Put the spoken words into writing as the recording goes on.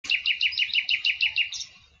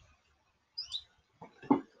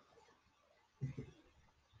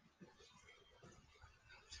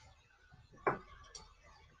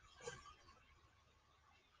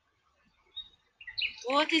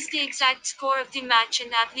What is the exact score of the match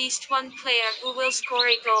and at least one player who will score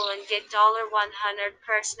a goal and get $100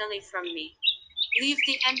 personally from me? Leave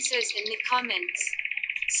the answers in the comments.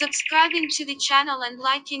 Subscribing to the channel and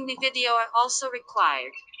liking the video are also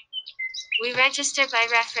required. We register by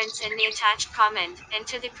reference in the attached comment.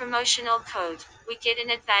 Enter the promotional code. We get an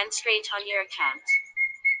advance rate on your account.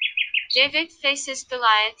 David faces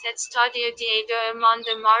Goliath at Stadio Diego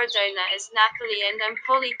Armando Maradona as Napoli and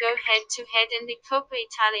Empoli go head-to-head in the Coppa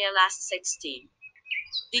Italia last 16.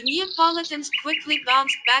 The Neapolitans quickly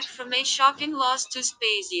bounced back from a shocking loss to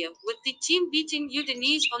Spezia, with the team beating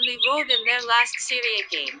Udinese on the road in their last Serie A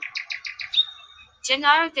game.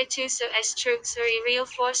 Gennaro Gattuso's troops are a real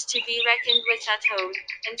force to be reckoned with at home,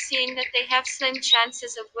 and seeing that they have slim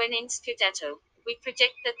chances of winning Scudetto, we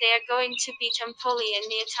predict that they are going to beat Empoli in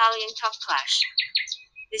the Italian Cup clash.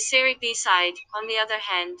 The Serie B side, on the other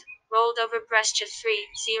hand, rolled over Brescia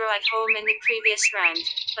 3-0 at home in the previous round,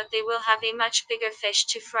 but they will have a much bigger fish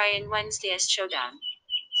to fry in Wednesday's showdown.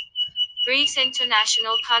 Greece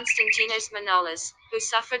international Konstantinos Manolas, who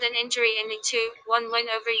suffered an injury in the 2-1 win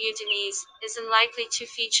over Udinese, is unlikely to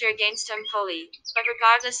feature against Empoli, but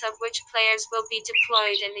regardless of which players will be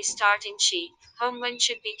deployed in the starting sheet, home win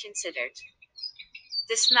should be considered.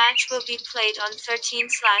 This match will be played on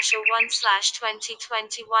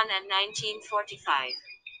 13/01/2021 at 19:45.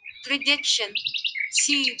 Prediction: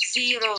 C0.